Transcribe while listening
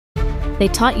They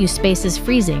taught you space is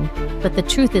freezing, but the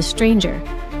truth is stranger.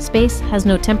 Space has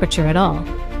no temperature at all.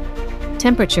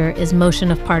 Temperature is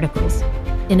motion of particles.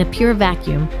 In a pure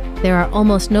vacuum, there are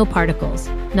almost no particles.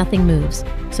 Nothing moves,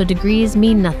 so degrees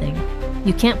mean nothing.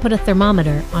 You can't put a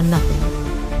thermometer on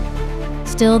nothing.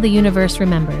 Still, the universe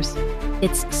remembers.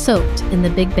 It's soaked in the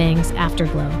Big Bang's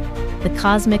afterglow, the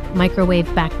cosmic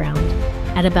microwave background,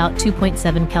 at about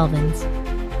 2.7 kelvins.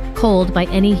 Cold by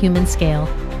any human scale,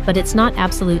 but it's not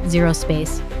absolute zero.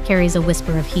 Space carries a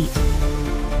whisper of heat.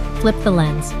 Flip the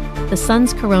lens. The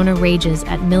sun's corona rages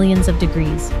at millions of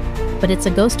degrees, but it's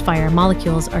a ghost fire.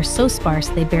 Molecules are so sparse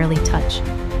they barely touch.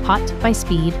 Hot by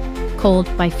speed, cold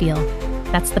by feel.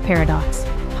 That's the paradox.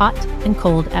 Hot and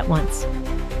cold at once.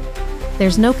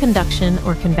 There's no conduction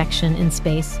or convection in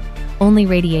space, only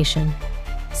radiation.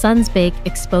 Suns bake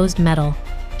exposed metal.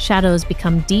 Shadows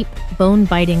become deep,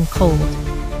 bone-biting cold.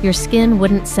 Your skin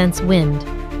wouldn't sense wind,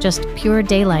 just pure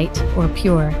daylight or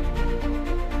pure.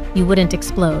 You wouldn't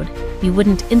explode. You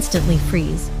wouldn't instantly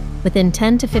freeze. Within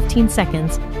 10 to 15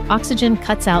 seconds, oxygen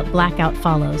cuts out, blackout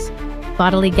follows.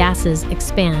 Bodily gases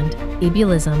expand,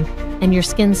 ebulism, and your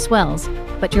skin swells,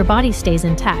 but your body stays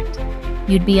intact.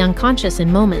 You'd be unconscious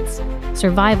in moments.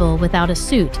 Survival without a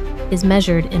suit is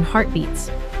measured in heartbeats,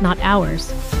 not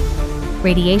hours.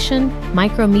 Radiation,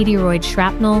 micrometeoroid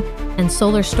shrapnel, and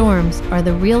solar storms are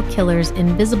the real killers,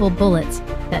 invisible bullets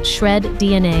that shred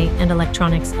DNA and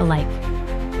electronics alike.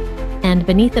 And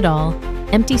beneath it all,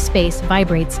 empty space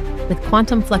vibrates with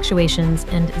quantum fluctuations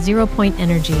and zero-point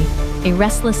energy, a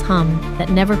restless hum that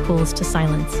never cools to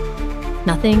silence.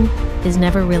 Nothing is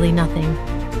never really nothing.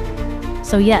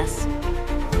 So yes,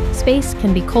 space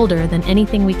can be colder than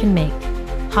anything we can make,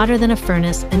 hotter than a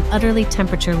furnace, and utterly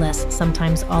temperatureless,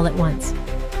 sometimes all at once.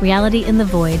 Reality in the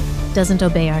void doesn't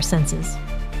obey our senses.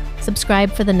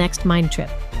 Subscribe for the next mind trip.